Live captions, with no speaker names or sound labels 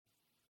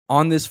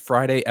On this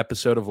Friday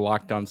episode of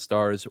Locked On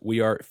Stars, we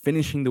are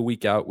finishing the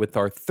week out with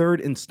our third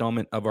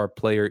installment of our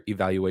player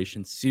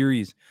evaluation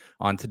series.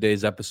 On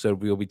today's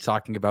episode, we will be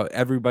talking about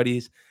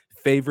everybody's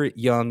favorite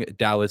young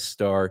Dallas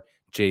star,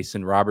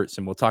 Jason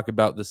Robertson. We'll talk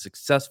about the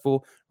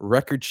successful,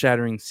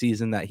 record-shattering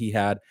season that he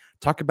had,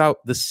 talk about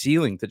the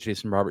ceiling that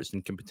Jason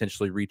Robertson can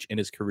potentially reach in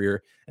his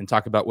career, and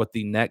talk about what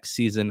the next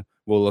season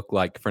will look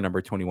like for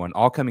number 21.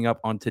 All coming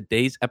up on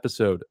today's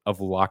episode of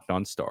Locked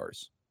On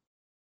Stars.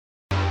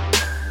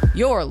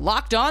 Your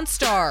Locked On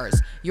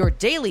Stars, your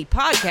daily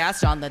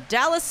podcast on the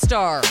Dallas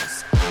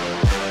Stars.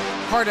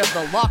 Part of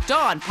the Locked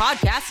On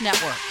Podcast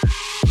Network.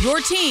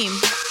 Your team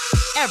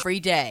every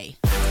day.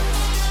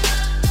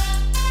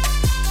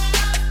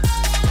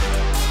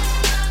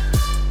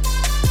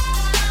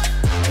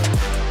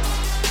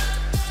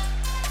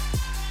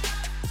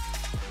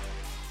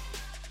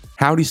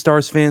 Howdy,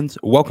 Stars fans.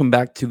 Welcome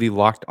back to the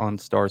Locked On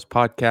Stars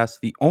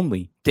podcast, the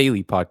only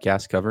daily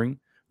podcast covering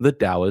the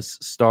Dallas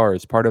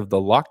Stars, part of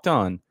the Locked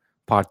On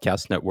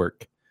Podcast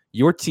Network,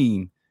 your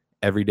team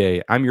every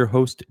day. I'm your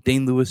host,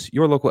 Dane Lewis,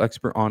 your local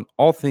expert on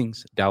all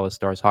things Dallas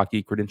Stars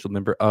hockey, credentialed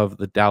member of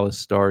the Dallas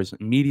Stars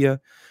media,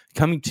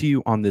 coming to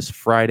you on this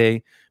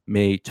Friday,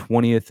 May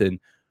 20th. And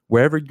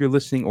wherever you're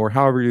listening or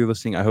however you're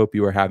listening, I hope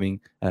you are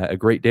having a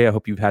great day. I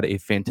hope you've had a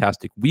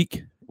fantastic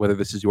week, whether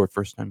this is your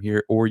first time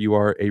here or you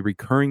are a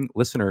recurring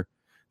listener.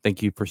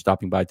 Thank you for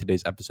stopping by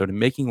today's episode and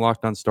making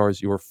Locked On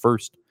Stars your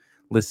first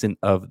listen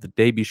of the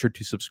day. Be sure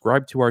to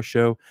subscribe to our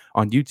show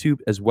on YouTube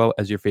as well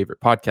as your favorite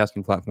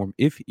podcasting platform.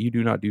 If you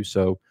do not do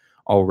so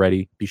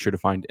already, be sure to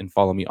find and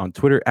follow me on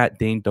Twitter at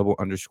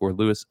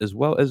Dane_Lewis, as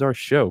well as our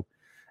show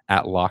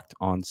at Locked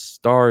On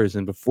Stars.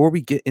 And before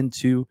we get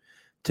into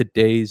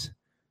today's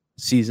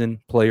season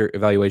player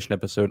evaluation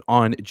episode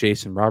on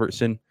Jason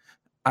Robertson,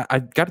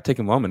 I've got to take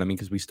a moment.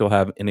 Because we still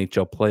have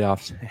NHL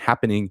playoffs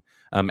happening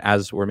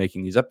as we're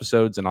making these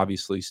episodes, and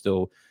obviously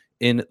still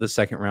in the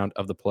second round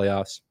of the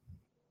playoffs.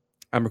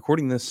 I'm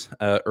recording this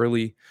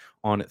early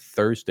on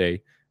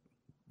Thursday,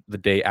 the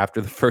day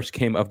after the first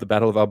game of the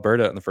Battle of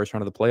Alberta in the first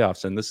round of the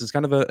playoffs. And this is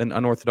kind of an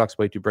unorthodox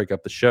way to break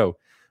up the show.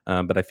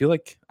 But I feel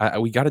like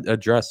we got to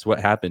address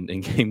what happened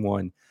in game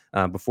one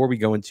before we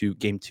go into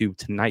game two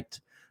tonight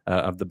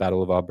of the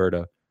Battle of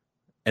Alberta.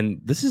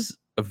 And this is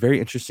a very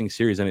interesting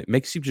series, and it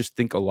makes you just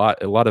think a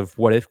lot of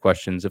what if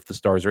questions if the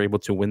Stars are able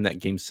to win that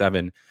game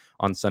 7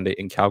 on Sunday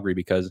in Calgary,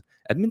 because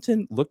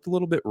Edmonton looked a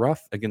little bit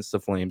rough against the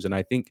Flames. And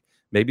I think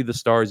maybe the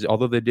Stars,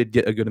 although they did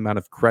get a good amount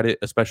of credit,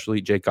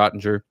 especially Jake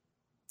Oettinger,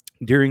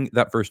 during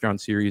that first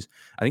round series,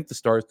 I think the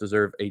Stars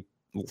deserve a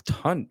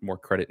ton more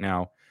credit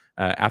now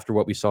after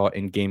what we saw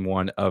in game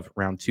 1 of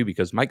round 2,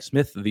 because Mike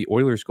Smith, the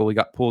Oilers goalie,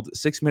 got pulled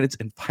 6 minutes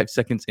and 5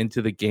 seconds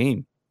into the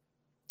game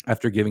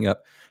after giving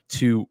up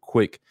 2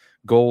 quick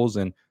goals.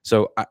 And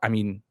so,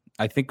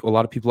 I think a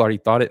lot of people already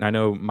thought it, and I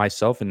know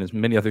myself and as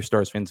many other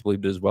Stars fans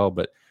believed it as well,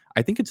 but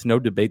I think it's no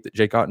debate that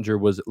Jake Oettinger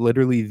was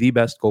literally the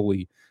best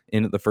goalie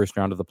in the first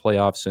round of the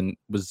playoffs and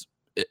was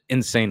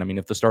insane.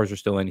 If the Stars are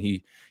still in,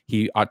 he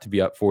ought to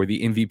be up for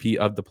the MVP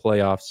of the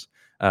playoffs,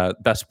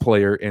 best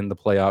player in the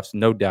playoffs,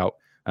 no doubt.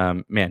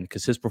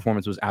 Because his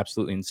performance was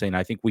absolutely insane.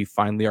 I think we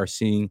finally are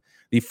seeing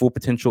the full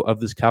potential of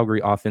this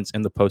Calgary offense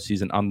in the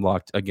postseason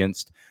unlocked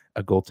against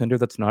a goaltender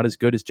that's not as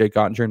good as Jake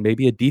Oettinger, and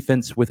maybe a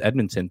defense with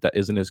Edmonton that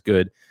isn't as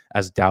good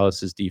as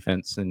Dallas's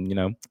defense.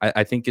 And,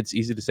 I think it's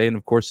easy to say, and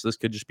of course, this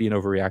could just be an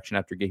overreaction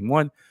after game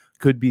 1.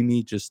 Could be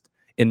me just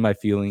in my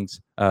feelings.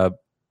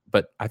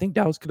 But I think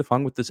Dallas could have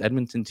hung with this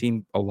Edmonton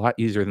team a lot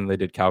easier than they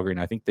did Calgary,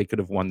 and I think they could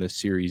have won this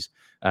series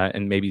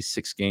in maybe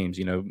 6 games.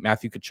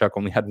 Matthew Tkachuk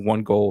only had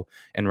 1 goal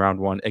in round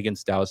 1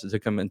 against Dallas. It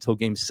took him until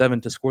game 7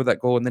 to score that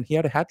goal, and then he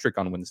had a hat trick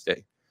on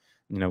Wednesday.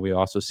 We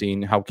also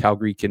seen how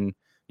Calgary can,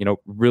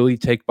 really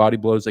take body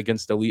blows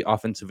against elite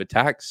offensive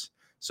attacks.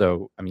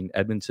 So,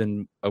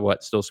 Edmonton,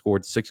 still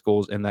scored 6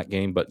 goals in that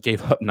game, but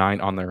gave up 9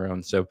 on their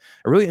own. So,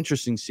 a really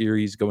interesting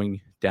series going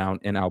down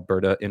in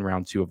Alberta in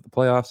round 2 of the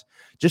playoffs.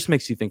 Just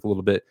makes you think a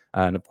little bit.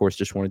 And, of course,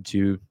 just wanted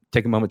to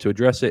take a moment to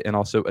address it and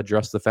also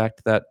address the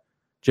fact that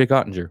Jake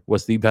Oettinger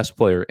was the best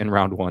player in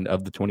round 1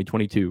 of the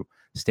 2022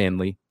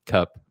 Stanley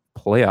Cup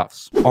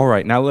playoffs. All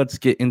right, now let's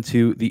get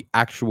into the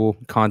actual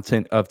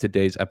content of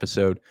today's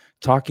episode,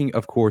 talking,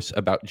 of course,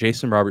 about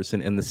Jason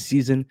Robertson and the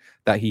season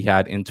that he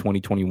had in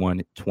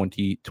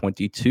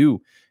 2021-2022.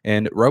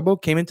 And Robo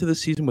came into the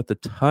season with a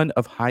ton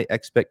of high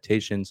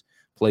expectations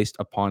placed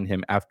upon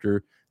him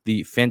after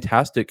the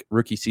fantastic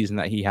rookie season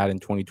that he had in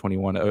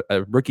 2021,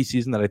 a rookie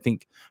season that I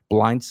think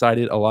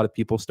blindsided a lot of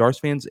people, Stars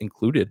fans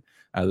included.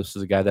 This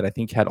is a guy that I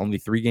think had only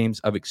 3 games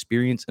of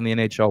experience in the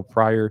NHL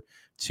prior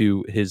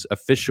to his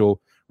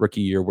official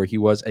rookie year, where he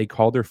was a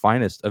Calder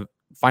finalist,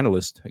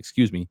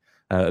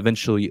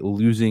 eventually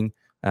losing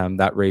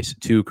that race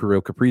to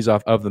Kirill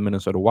Kaprizov of the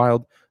Minnesota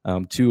Wild,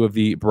 2 of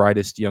the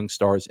brightest young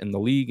stars in the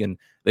league, and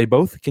they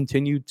both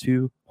continued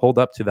to hold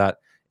up to that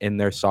in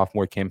their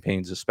sophomore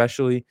campaigns,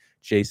 especially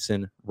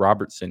Jason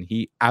Robertson.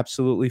 He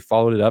absolutely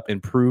followed it up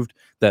and proved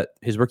that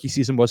his rookie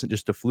season wasn't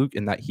just a fluke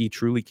and that he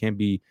truly can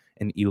be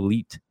an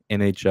elite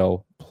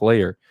NHL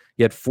player.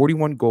 He had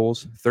 41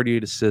 goals,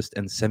 38 assists,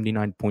 and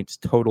 79 points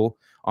total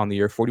on the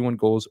year. 41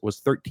 goals, was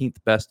 13th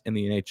best in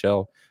the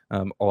NHL.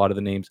 A lot of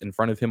the names in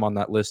front of him on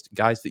that list,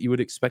 guys that you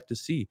would expect to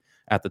see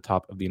at the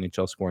top of the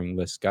NHL scoring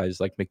list. Guys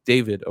like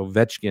McDavid,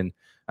 Ovechkin,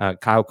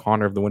 Kyle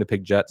Connor of the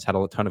Winnipeg Jets had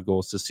a ton of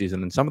goals this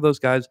season. And some of those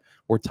guys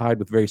were tied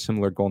with very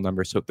similar goal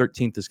numbers. So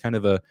 13th is kind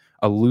of a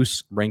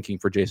loose ranking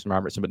for Jason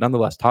Robertson. But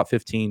nonetheless, top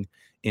 15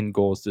 in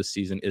goals this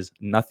season is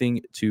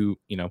nothing to,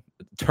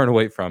 turn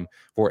away from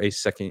for a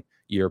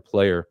second-year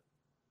player.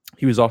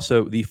 He was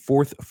also the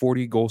fourth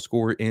 40-goal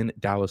scorer in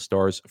Dallas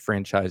Stars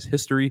franchise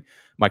history.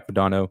 Mike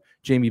Modano,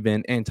 Jamie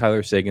Benn, and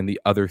Tyler Seguin, the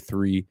other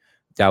three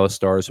Dallas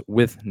Stars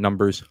with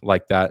numbers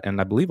like that. And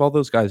I believe all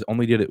those guys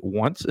only did it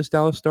once as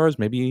Dallas Stars.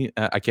 Maybe,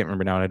 I can't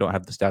remember now, and I don't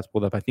have the stats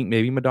pulled up. I think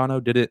maybe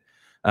Modano did it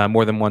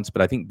more than once,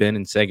 but I think Benn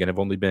and Seguin have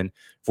only been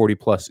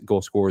 40-plus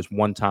goal scorers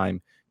one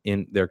time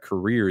in their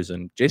careers.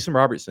 And Jason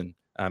Robertson,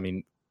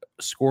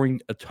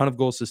 scoring a ton of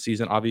goals this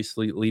season,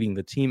 obviously leading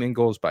the team in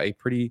goals by a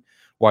pretty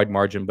wide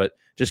margin, but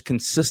just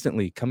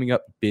consistently coming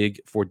up big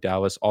for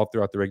Dallas all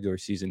throughout the regular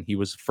season. He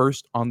was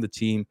first on the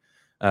team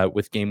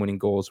with game-winning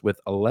goals with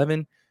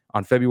 11.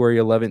 On February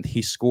 11th,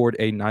 he scored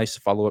a nice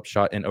follow-up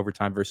shot in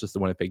overtime versus the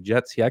Winnipeg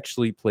Jets. He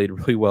actually played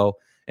really well,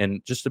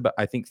 and just about,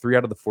 I think, 3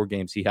 out of the 4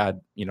 games he had,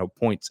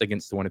 points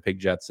against the Winnipeg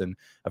Jets, and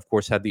of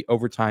course had the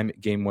overtime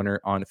game winner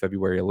on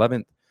February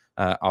 11th.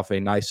 Off a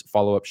nice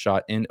follow-up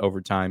shot in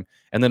overtime.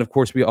 And then, of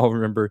course, we all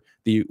remember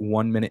the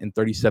 1 minute and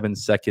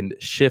 37-second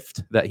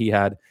shift that he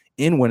had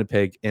in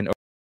Winnipeg in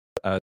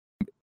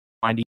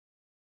finding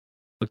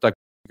looked like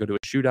go to a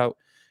shootout,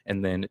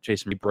 and then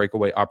chasing a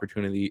breakaway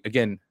opportunity.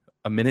 Again,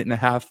 a minute and a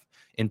half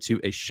into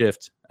a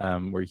shift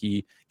where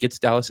he gets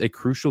Dallas a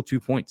crucial 2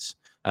 points.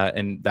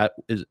 And that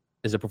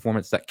is a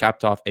performance that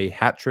capped off a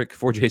hat trick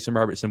for Jason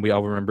Robertson. We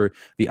all remember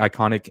the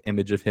iconic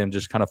image of him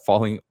just kind of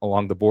falling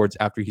along the boards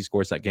after he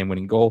scores that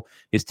game-winning goal,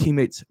 his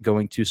teammates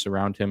going to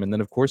surround him. And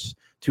then, of course,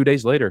 2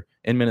 days later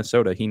in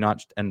Minnesota, he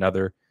notched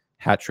another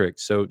hat trick.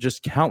 So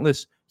just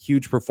countless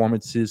huge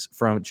performances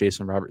from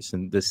Jason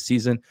Robertson this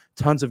season,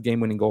 tons of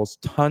game-winning goals,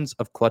 tons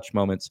of clutch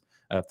moments.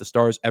 If the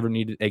Stars ever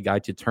needed a guy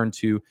to turn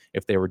to,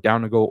 if they were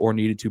down a goal or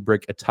needed to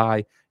break a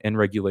tie in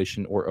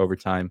regulation or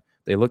overtime,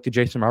 they looked to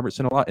Jason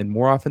Robertson a lot, and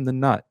more often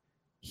than not,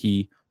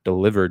 he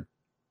delivered.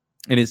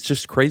 And it's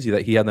just crazy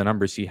that he had the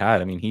numbers he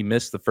had. He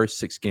missed the first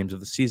 6 games of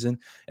the season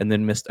and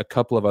then missed a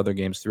couple of other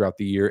games throughout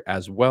the year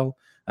as well.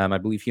 I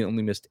believe he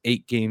only missed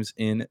 8 games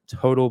in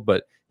total,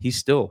 but he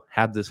still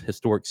had this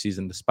historic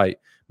season despite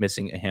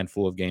missing a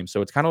handful of games.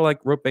 So it's kind of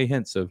like Roope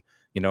Hintz of,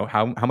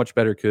 how much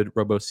better could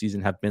Robo's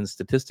season have been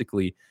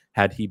statistically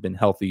had he been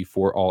healthy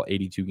for all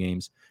 82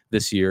 games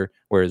this year,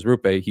 whereas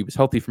Roope, he was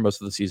healthy for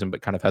most of the season,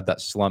 but kind of had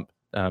that slump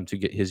to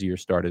get his year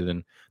started.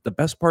 And the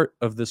best part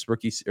of this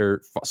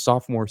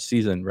sophomore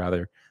season,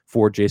 rather,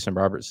 for Jason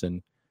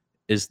Robertson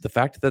is the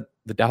fact that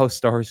the Dallas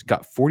Stars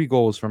got 40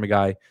 goals from a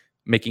guy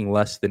making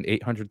less than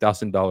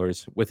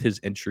 $800,000 with his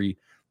entry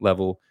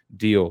level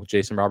deal.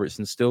 Jason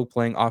Robertson still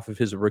playing off of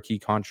his rookie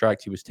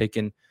contract. He was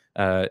taken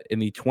in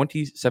the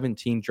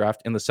 2017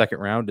 draft in the second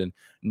round, and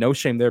no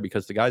shame there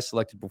because the guys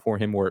selected before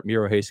him were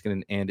Miro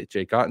Heiskanen and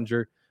Jake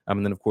Ottinger.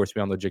 And then, of course,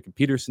 we all know Jacob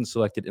Peterson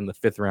selected in the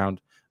 5th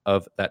round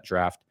of that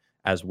draft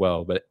as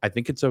well. But I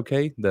think it's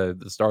okay. The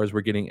Stars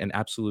were getting an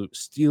absolute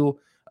steal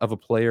of a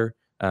player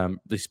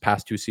these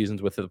past 2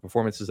 seasons with the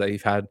performances that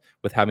he's had,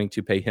 with having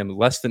to pay him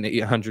less than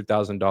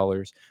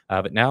 $800,000.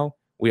 But now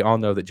we all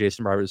know that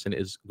Jason Robertson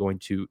is going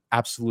to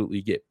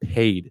absolutely get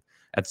paid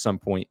at some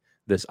point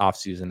this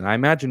offseason. And I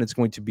imagine it's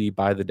going to be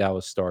by the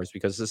Dallas Stars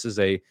because this is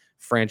a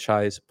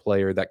franchise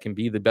player that can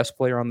be the best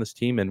player on this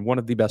team and one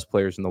of the best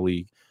players in the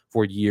league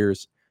for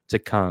years to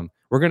come.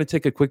 We're going to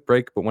take a quick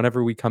break, but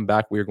whenever we come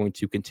back, we are going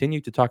to continue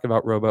to talk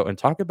about Robo and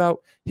talk about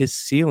his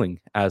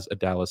ceiling as a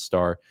Dallas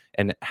Star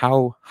and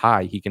how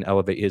high he can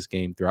elevate his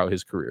game throughout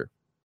his career.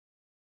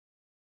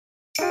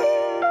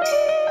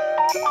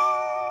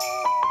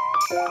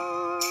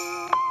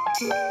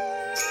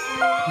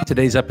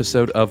 Today's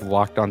episode of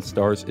Locked On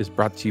Stars is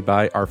brought to you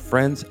by our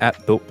friends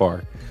at Built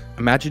Bar.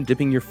 Imagine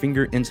dipping your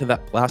finger into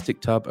that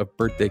plastic tub of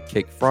birthday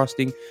cake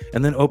frosting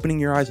and then opening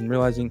your eyes and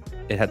realizing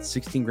it had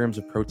 16 grams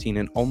of protein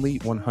and only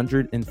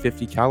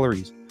 150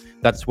 calories.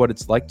 That's what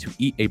it's like to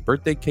eat a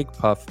birthday cake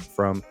puff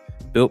from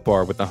Built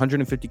Bar with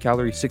 150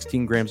 calories,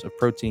 16 grams of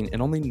protein,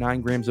 and only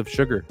 9 grams of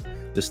sugar.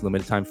 This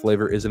limited time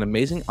flavor is an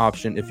amazing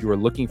option if you are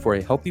looking for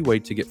a healthy way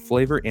to get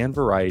flavor and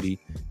variety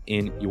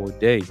in your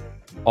day.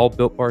 All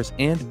Built Bars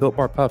and Built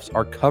Bar Puffs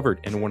are covered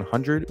in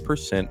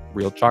 100%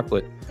 real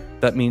chocolate.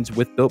 That means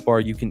with Built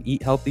Bar, you can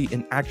eat healthy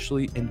and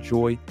actually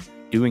enjoy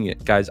doing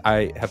it. Guys,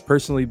 I have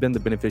personally been the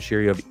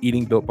beneficiary of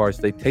eating Built Bars.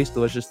 They taste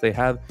delicious. They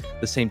have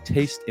the same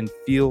taste and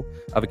feel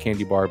of a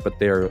candy bar, but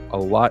they're a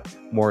lot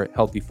more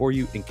healthy for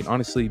you and can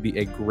honestly be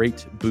a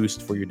great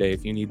boost for your day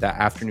if you need that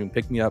afternoon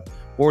pick-me-up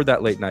or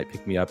that late night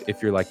pick-me-up.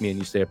 If you're like me and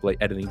you stay up late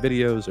editing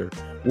videos or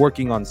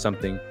working on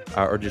something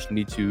or just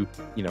need to,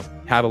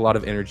 have a lot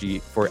of energy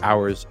for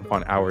hours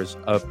upon hours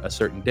of a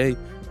certain day,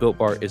 Built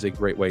Bar is a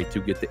great way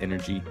to get the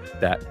energy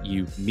that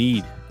you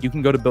need. You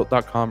can go to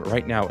Built.com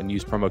right now and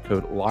use promo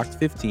code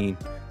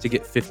LOCKED15 to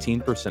get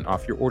 15%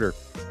 off your order.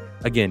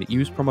 Again,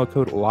 use promo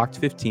code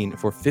LOCKED15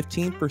 for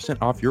 15%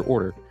 off your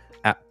order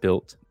at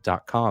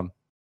Built.com.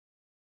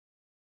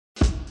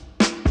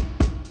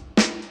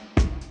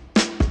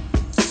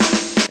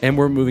 And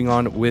we're moving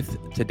on with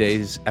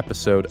today's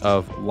episode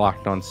of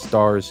Locked On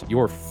Stars,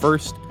 your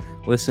first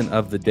listen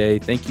of the day.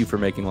 Thank you for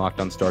making Locked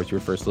On Stars your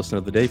first listen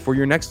of the day. For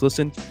your next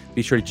listen,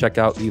 be sure to check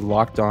out the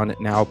Locked On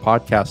Now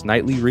podcast,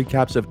 nightly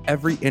recaps of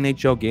every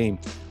NHL game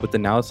with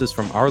analysis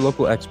from our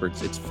local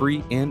experts. It's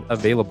free and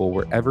available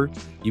wherever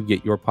you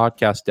get your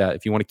podcast at.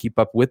 If you want to keep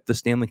up with the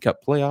Stanley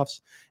Cup playoffs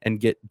and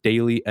get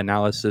daily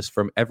analysis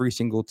from every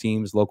single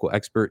team's local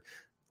expert,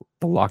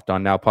 the Locked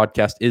On Now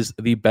podcast is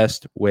the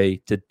best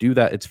way to do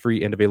that. It's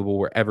free and available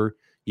wherever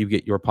you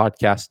get your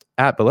podcast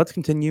at. But let's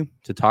continue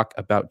to talk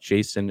about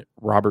Jason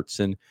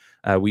Robertson.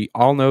 We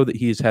all know that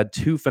he has had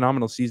two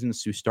phenomenal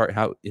seasons to start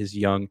out his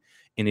young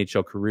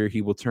NHL career.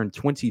 He will turn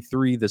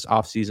 23 this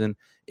offseason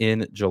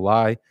in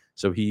July.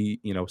 So he,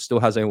 still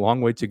has a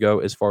long way to go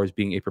as far as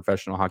being a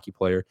professional hockey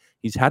player.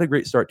 He's had a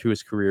great start to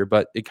his career,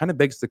 but it kind of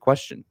begs the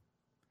question,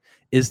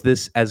 is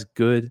this as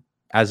good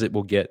as it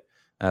will get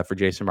for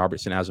Jason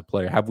Robertson as a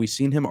player? Have we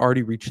seen him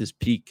already reach his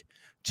peak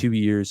 2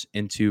 years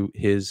into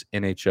his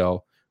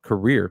NHL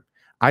career?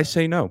 I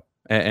say no.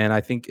 And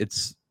I think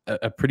it's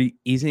a pretty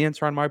easy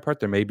answer on my part.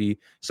 There may be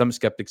some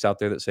skeptics out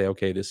there that say,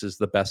 okay, this is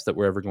the best that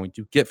we're ever going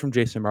to get from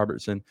Jason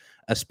Robertson,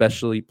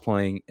 especially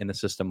playing in a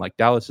system like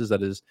Dallas's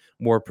that is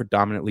more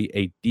predominantly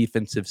a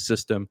defensive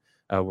system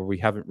where we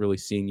haven't really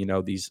seen,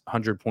 these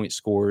 100-point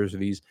scorers or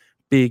these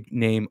big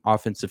name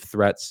offensive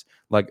threats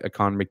like a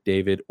Connor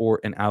McDavid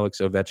or an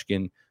Alex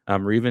Ovechkin,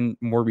 or even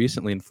more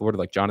recently in Florida,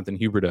 like Jonathan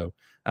Huberdeau.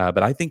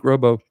 But I think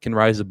Robo can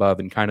rise above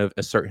and kind of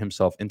assert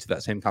himself into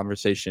that same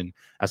conversation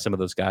as some of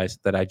those guys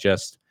that I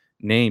just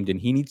named. And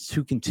he needs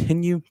to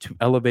continue to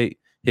elevate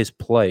his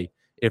play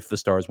if the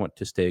Stars want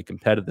to stay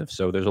competitive.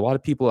 So there's a lot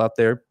of people out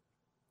there,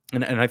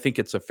 and I think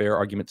it's a fair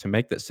argument to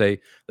make, that say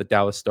the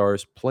Dallas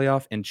Stars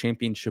playoff and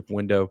championship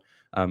window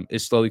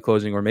is slowly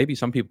closing, or maybe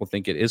some people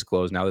think it is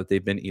closed now that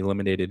they've been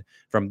eliminated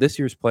from this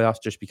year's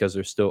playoffs, just because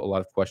there's still a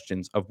lot of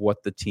questions of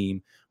what the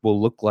team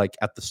will look like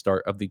at the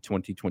start of the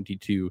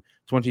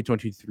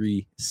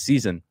 2022-2023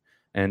 season.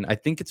 And I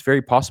think it's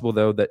very possible,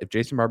 though, that if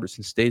Jason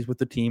Robertson stays with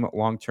the team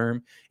long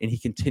term and he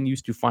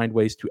continues to find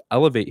ways to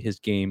elevate his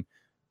game,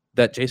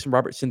 that Jason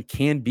Robertson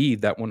can be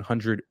that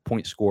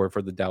 100-point scorer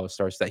for the Dallas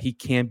Stars, that he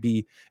can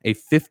be a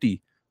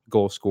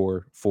 50-goal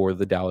scorer for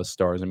the Dallas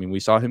Stars. I mean,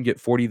 we saw him get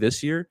 40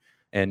 this year,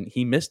 and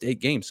he missed 8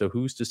 games. So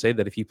who's to say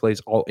that if he plays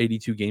all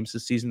 82 games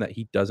this season that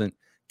he doesn't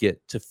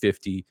get to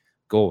 50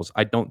 goals?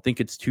 I don't think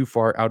it's too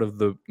far out of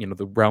the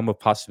realm of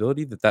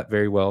possibility that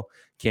very well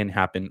can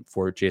happen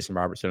for Jason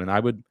Robertson. And I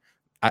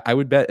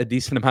would bet a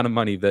decent amount of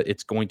money that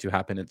it's going to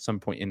happen at some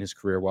point in his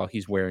career while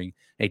he's wearing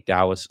a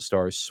Dallas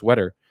Stars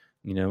sweater.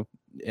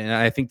 And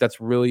I think that's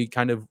really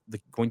kind of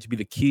going to be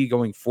the key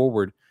going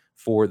forward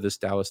for this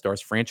Dallas Stars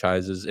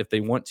franchise, is if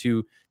they want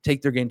to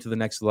take their game to the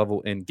next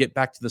level and get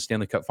back to the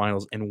Stanley Cup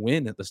Finals and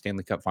win at the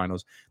Stanley Cup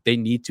Finals, they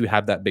need to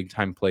have that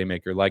big-time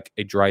playmaker like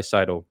a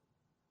Draisaitl,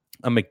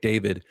 a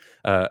McDavid,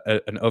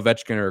 an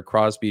Ovechkin or a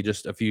Crosby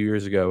just a few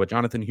years ago, a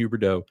Jonathan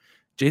Huberdeau.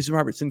 Jason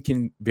Robertson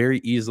can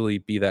very easily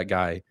be that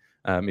guy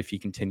if he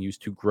continues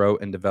to grow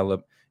and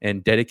develop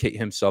and dedicate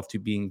himself to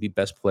being the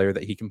best player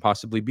that he can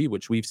possibly be,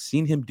 which we've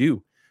seen him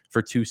do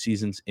for 2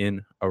 seasons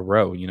in a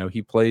row.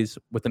 He plays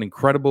with an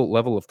incredible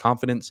level of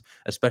confidence,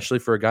 especially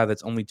for a guy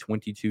that's only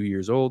 22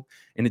 years old.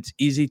 And it's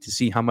easy to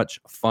see how much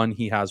fun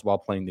he has while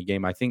playing the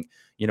game. I think,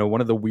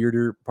 one of the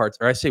weirder parts,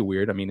 or I say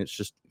weird, I mean, it's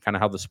just kind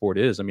of how the sport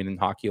is. I mean, in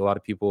hockey, a lot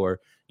of people are,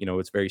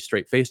 it's very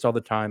straight-faced all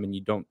the time, and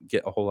you don't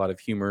get a whole lot of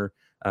humor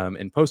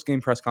in post-game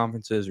press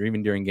conferences or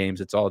even during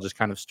games. It's all just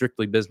kind of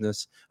strictly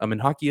business.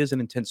 And hockey is an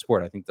intense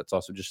sport. I think that's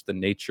also just the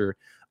nature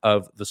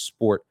of the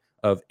sport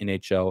of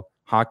NHL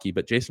hockey.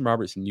 But Jason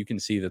Robertson, you can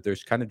see that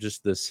there's kind of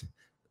just this,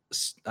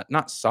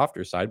 not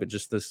softer side, but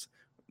just this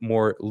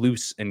more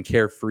loose and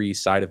carefree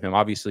side of him.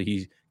 Obviously,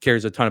 he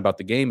cares a ton about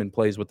the game and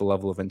plays with the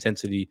level of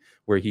intensity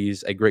where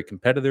he's a great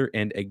competitor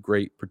and a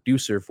great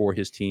producer for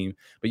his team.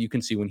 But you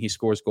can see when he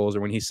scores goals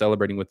or when he's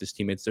celebrating with his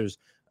teammates, there's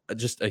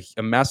just a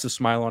massive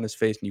smile on his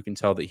face, and you can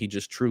tell that he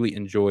just truly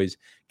enjoys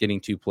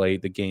getting to play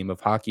the game of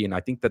hockey. And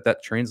I think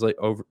that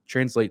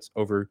translates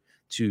over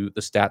to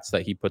the stats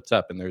that he puts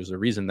up. And there's a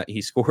reason that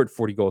he scored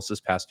 40 goals this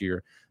past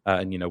year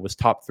and, was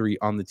top 3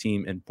 on the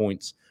team in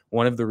points.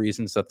 One of the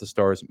reasons that the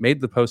Stars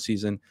made the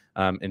postseason.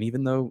 And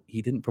even though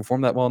he didn't perform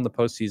that well in the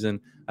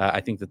postseason,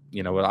 I think that,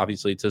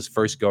 obviously it's his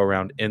first go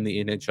around in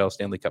the NHL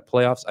Stanley Cup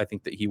playoffs. I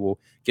think that he will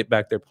get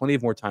back there plenty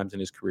of more times in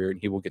his career, and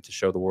he will get to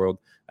show the world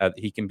that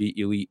he can be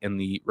elite in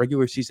the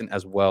regular season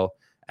as well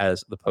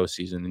as the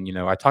postseason. And,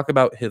 I talk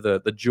about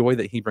the joy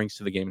that he brings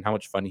to the game and how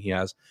much fun he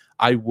has.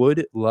 I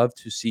would love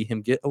to see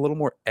him get a little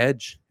more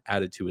edge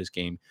added to his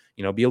game,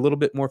 be a little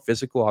bit more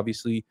physical.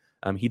 Obviously,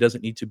 he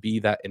doesn't need to be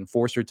that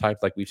enforcer type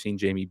like we've seen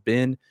Jamie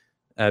Benn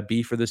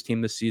be for this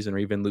team this season, or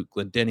even Luke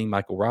Glendening,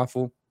 Michael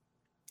Raffle.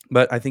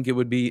 But I think it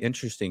would be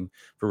interesting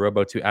for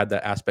Robo to add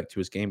that aspect to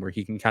his game where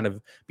he can kind of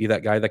be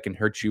that guy that can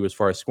hurt you as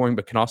far as scoring,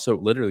 but can also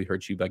literally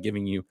hurt you by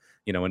giving you,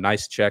 a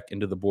nice check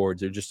into the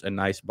boards or just a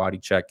nice body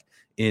check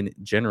in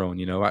general.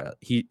 And,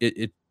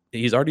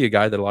 he's already a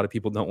guy that a lot of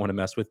people don't want to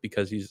mess with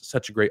because he's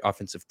such a great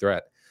offensive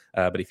threat.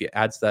 But if he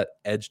adds that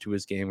edge to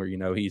his game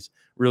where, he's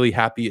really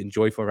happy and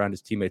joyful around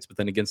his teammates, but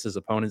then against his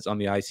opponents on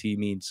the ice, he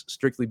means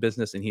strictly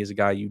business, and he is a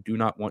guy you do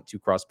not want to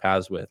cross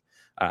paths with.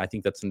 I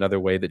think that's another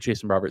way that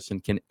Jason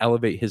Robertson can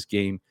elevate his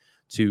game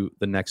to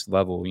the next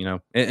level,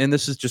 and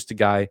this is just a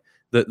guy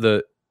that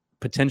the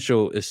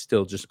potential is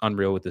still just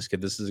unreal with this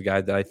kid. This is a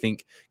guy that I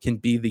think can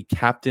be the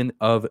captain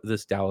of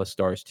this Dallas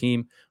Stars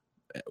team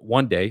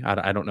one day.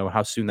 I don't know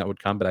how soon that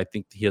would come, but I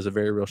think he has a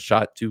very real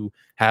shot to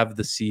have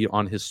the C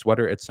on his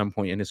sweater at some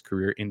point in his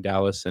career in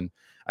Dallas. And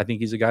I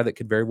think he's a guy that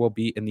could very well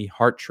be in the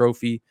Hart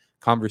Trophy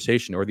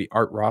conversation or the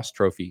Art Ross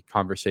Trophy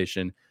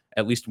conversation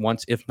at least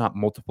once, if not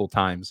multiple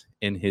times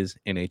in his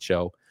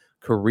NHL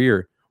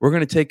career. We're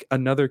going to take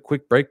another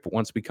quick break, but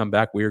once we come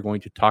back, we are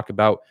going to talk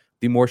about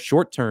the more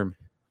short-term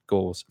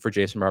goals for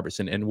Jason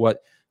Robertson and what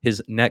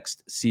his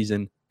next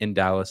season in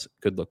Dallas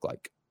could look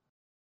like.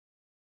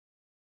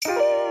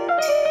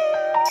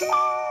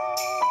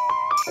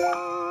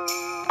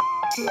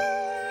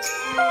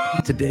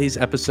 Today's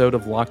episode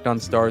of Locked On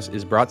Stars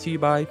is brought to you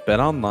by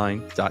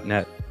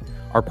BetOnline.net.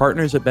 Our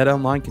partners at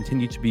BetOnline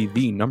continue to be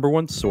the number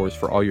one source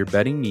for all your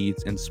betting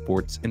needs and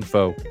sports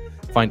info.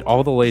 Find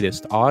all the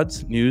latest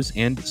odds, news,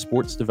 and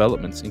sports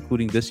developments,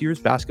 including this year's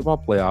basketball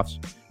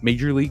playoffs,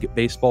 Major League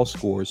Baseball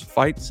scores,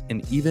 fights,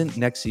 and even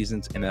next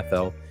season's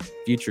NFL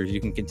futures.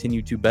 You can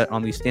continue to bet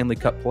on the Stanley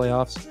Cup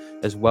playoffs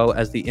as well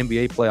as the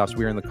NBA playoffs.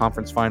 We are in the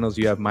conference finals.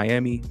 You have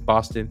Miami,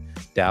 Boston,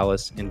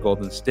 Dallas, and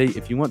Golden State.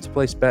 If you want to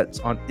place bets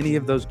on any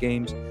of those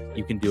games,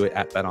 you can do it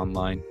at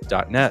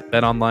betonline.net.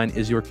 BetOnline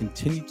is your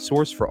continued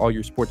source for all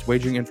your sports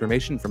wagering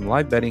information, from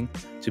live betting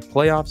to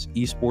playoffs,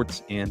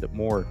 esports, and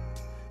more.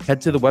 Head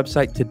to the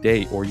website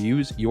today or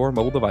use your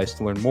mobile device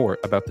to learn more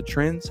about the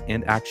trends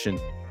and action.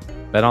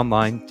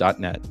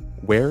 BetOnline.net,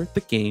 where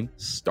the game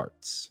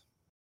starts.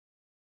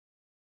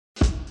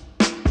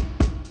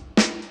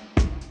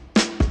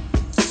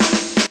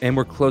 And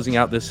we're closing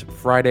out this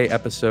Friday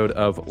episode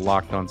of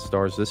Locked On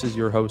Stars. This is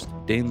your host,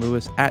 Dane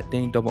Lewis, at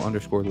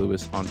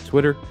Dane_Lewis on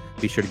Twitter.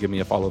 Be sure to give me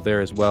a follow there,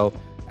 as well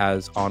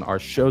as on our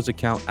show's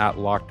account at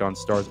Locked On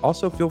Stars.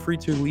 Also, feel free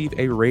to leave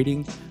a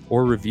rating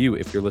or review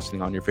if you're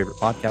listening on your favorite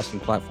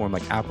podcasting platform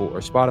like Apple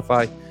or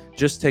Spotify.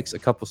 Just takes a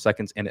couple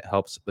seconds and it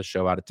helps the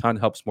show out a ton,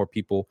 helps more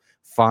people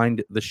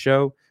find the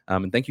show.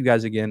 And thank you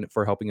guys again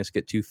for helping us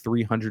get to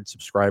 300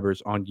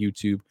 subscribers on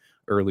YouTube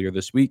earlier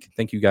this week.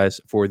 Thank you guys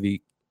for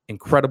the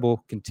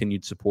incredible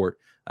continued support.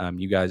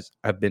 You guys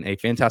have been a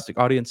fantastic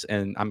audience,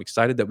 and I'm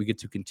excited that we get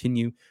to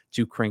continue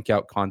to crank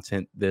out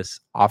content this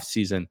off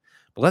season.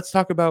 But let's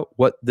talk about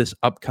what this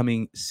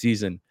upcoming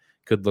season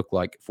could look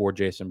like for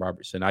Jason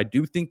Robertson. I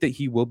do think that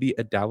he will be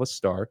a Dallas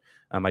Star.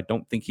 I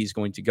don't think he's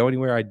going to go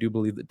anywhere. I do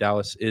believe that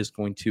Dallas is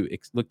going to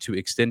look to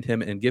extend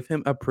him and give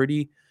him a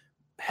pretty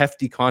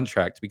hefty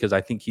contract, because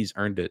I think he's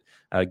earned it,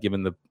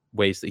 given the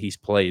ways that he's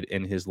played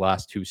in his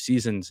last two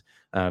seasons.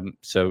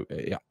 So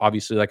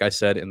obviously, like I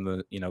said in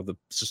the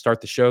to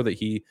start the show, that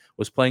he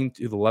was playing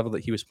to the level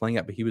that he was playing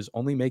at, but he was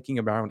only making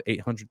around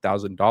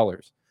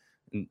 $800,000.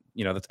 And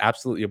that's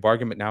absolutely a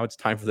bargain. But now it's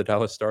time for the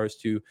Dallas Stars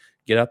to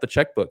get out the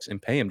checkbooks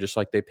and pay him, just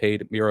like they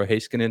paid Miro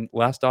Heiskanen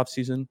last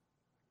offseason.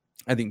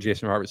 I think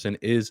Jason Robertson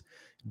is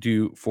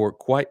due for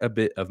quite a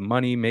bit of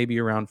money, maybe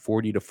around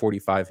 $40 to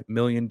 $45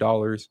 million,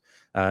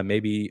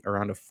 maybe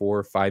around a 4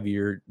 or 5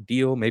 year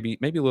deal, maybe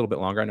a little bit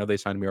longer. I know they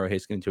signed Miro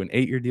Heiskanen to an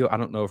 8-year deal. I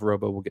don't know if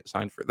Robo will get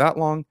signed for that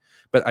long,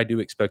 but I do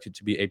expect it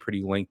to be a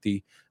pretty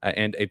lengthy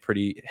and a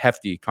pretty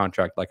hefty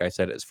contract, like I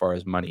said, as far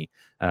as money.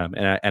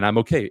 And I'm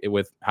okay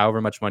with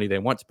however much money they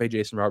want to pay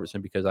Jason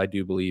Robertson, because I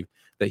do believe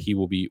that he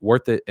will be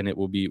worth it, and it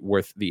will be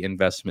worth the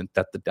investment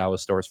that the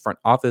Dallas Stars front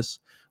office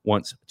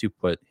wants to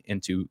put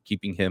into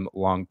keeping him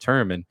long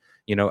term. And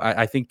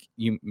I think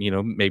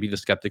maybe the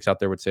skeptics out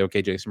there would say,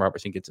 okay, Jason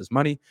Robertson gets his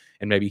money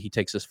and maybe he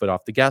takes his foot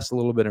off the gas a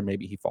little bit, or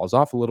maybe he falls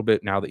off a little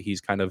bit now that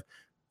he's kind of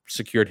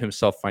secured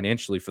himself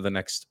financially for the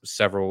next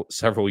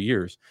several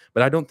years.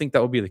 But I don't think that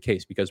will be the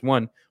case, because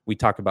one, we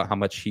talk about how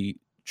much he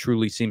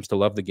truly seems to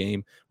love the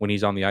game when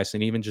he's on the ice,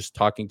 and even just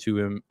talking to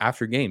him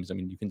after games, I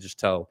mean, you can just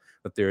tell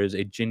that there is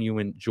a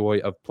genuine joy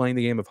of playing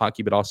the game of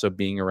hockey, but also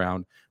being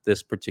around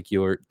this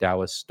particular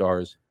Dallas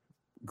Stars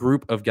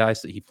group of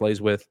guys that he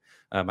plays with.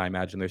 I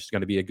imagine there's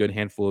going to be a good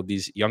handful of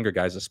these younger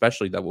guys,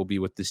 especially, that will be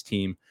with this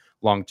team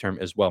long term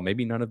as well.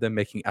 Maybe none of them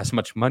making as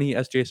much money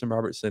as Jason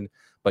Robertson,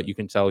 but you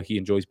can tell he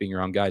enjoys being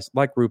around guys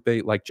like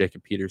Rupe, like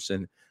Jacob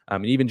Peterson,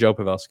 and even Joe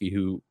Pavelski,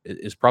 who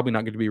is probably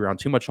not going to be around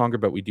too much longer,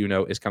 but we do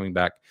know is coming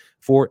back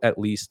for at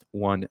least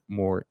one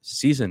more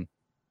season.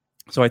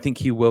 So I think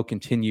he will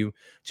continue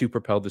to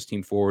propel this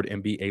team forward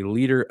and be a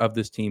leader of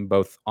this team,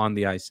 both on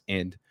the ice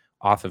and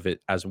off of it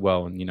as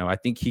well. And, I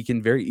think he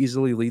can very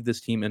easily lead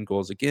this team in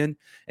goals again,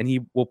 and he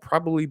will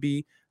probably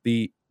be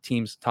the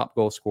team's top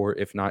goal scorer,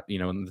 if not,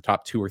 in the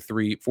top 2 or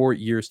 3 for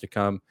years to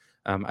come.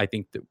 I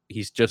think that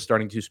he's just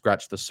starting to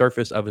scratch the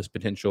surface of his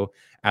potential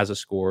as a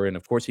scorer. And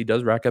of course, he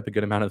does rack up a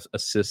good amount of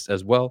assists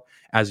as well,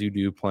 as you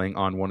do playing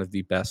on one of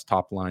the best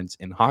top lines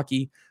in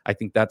hockey. I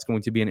think that's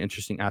going to be an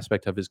interesting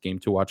aspect of his game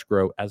to watch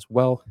grow as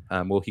well.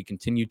 Will he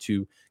continue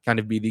to kind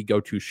of be the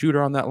go-to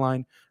shooter on that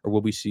line, or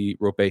will we see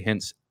Roope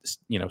Hintz,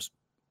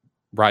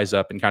 rise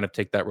up and kind of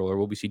take that role, or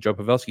will we see Joe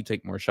Pavelski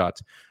take more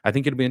shots? I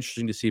think it'll be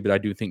interesting to see, but I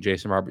do think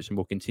Jason Robertson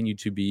will continue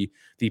to be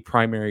the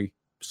primary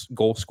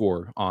goal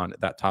scorer on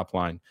that top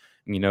line.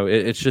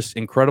 It's just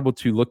incredible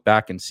to look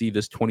back and see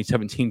this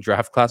 2017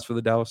 draft class for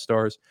the Dallas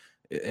Stars,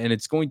 and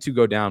it's going to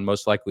go down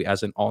most likely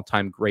as an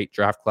all-time great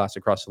draft class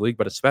across the league,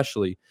 but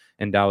especially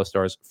in Dallas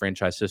Stars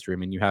franchise history.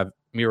 You have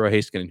Miro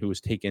Heiskanen, who was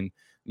taken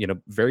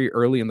very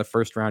early in the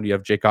first round. You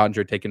have Jake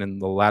Ottinger taken in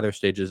the latter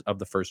stages of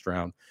the first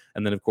round.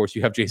 And then, of course,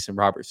 you have Jason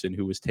Robertson,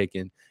 who was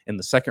taken in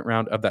the second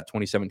round of that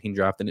 2017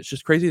 draft. And it's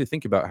just crazy to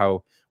think about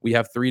how we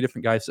have 3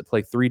 different guys that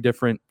play 3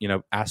 different,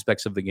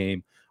 aspects of the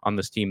game on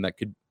this team that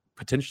could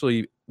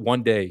potentially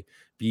one day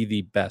be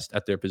the best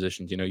at their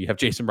positions. You have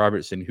Jason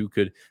Robertson, who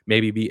could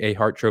maybe be a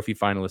Hart Trophy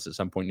finalist at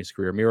some point in his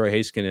career. Miro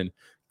Heiskanen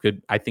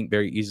could, I think,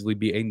 very easily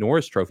be a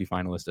Norris Trophy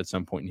finalist at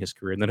some point in his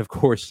career. And then, of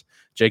course,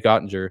 Jake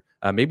Ottinger,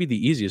 maybe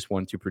the easiest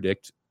one to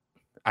predict.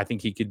 I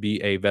think he could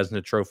be a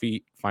Vezina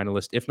Trophy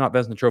finalist, if not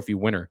Vezina Trophy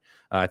winner.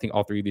 I think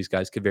all 3 of these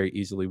guys could very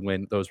easily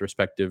win those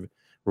respective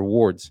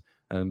rewards.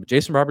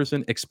 Jason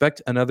Robertson,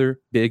 expect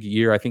another big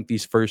year. I think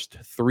these first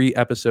 3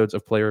 episodes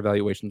of player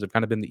evaluations have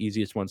kind of been the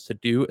easiest ones to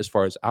do as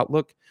far as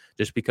outlook,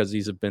 just because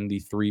these have been the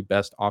 3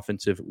 best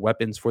offensive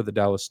weapons for the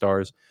Dallas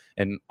Stars,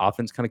 and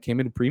offense kind of came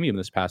into premium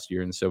this past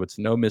year. And so it's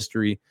no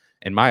mystery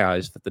in my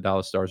eyes that the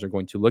Dallas Stars are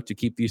going to look to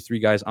keep these 3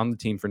 guys on the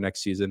team for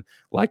next season,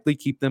 likely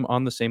keep them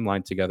on the same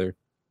line together.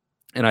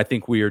 And I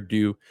think we are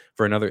due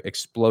for another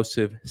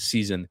explosive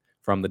season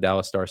from the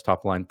Dallas Stars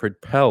top line,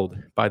 propelled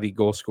by the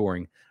goal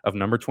scoring of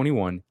number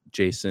 21,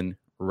 Jason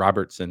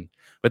Robertson.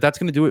 But that's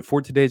going to do it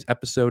for today's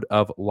episode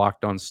of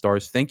Locked On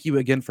Stars. Thank you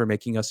again for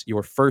making us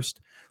your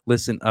first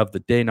listen of the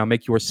day. Now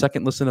make your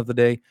second listen of the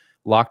day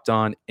Locked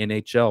On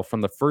NHL.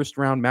 From the first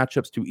round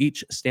matchups to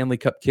each Stanley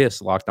Cup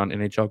kiss, Locked On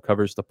NHL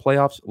covers the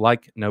playoffs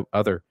like no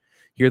other.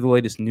 Hear the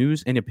latest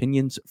news and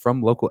opinions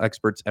from local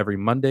experts every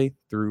Monday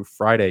through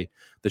Friday.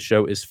 The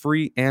show is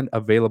free and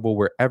available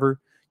wherever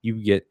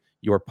you get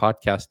your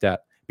podcast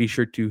at. Be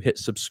sure to hit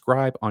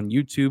subscribe on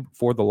YouTube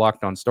for the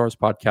Locked On Stars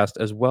podcast,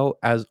 as well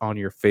as on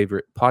your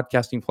favorite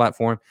podcasting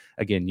platform.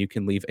 Again, you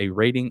can leave a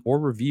rating or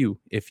review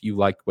if you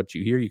like what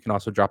you hear. You can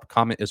also drop a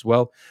comment as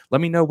well. Let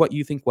me know what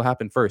you think will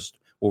happen first.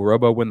 Will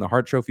Robo win the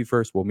Hart Trophy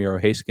first? Will Miro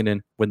Heiskanen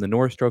win the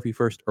Norris Trophy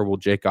first? Or will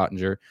Jake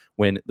Ottinger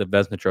win the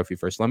Vezina Trophy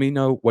first? Let me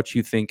know what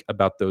you think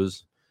about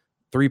those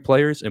 3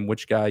 players and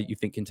which guy you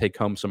think can take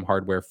home some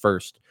hardware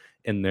first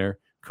in their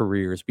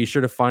careers. Be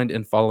sure to find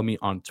and follow me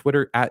on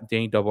Twitter at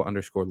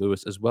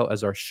Dane_Lewis, as well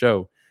as our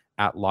show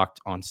at Locked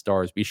On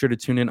Stars. Be sure to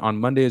tune in on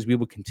Monday as we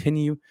will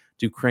continue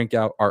to crank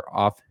out our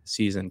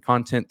off-season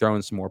content, throw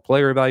in some more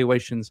player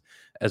evaluations,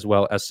 as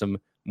well as some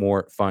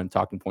more fun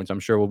talking points. I'm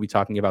sure we'll be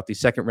talking about the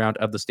second round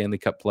of the Stanley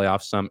Cup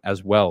playoffs some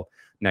as well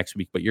next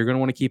week, but you're going to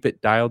want to keep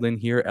it dialed in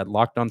here at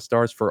Locked On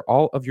Stars for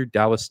all of your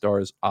Dallas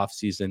Stars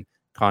off-season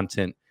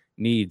content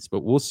needs.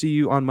 But we'll see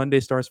you on Monday,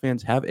 Stars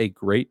fans. Have a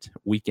great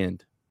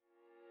weekend.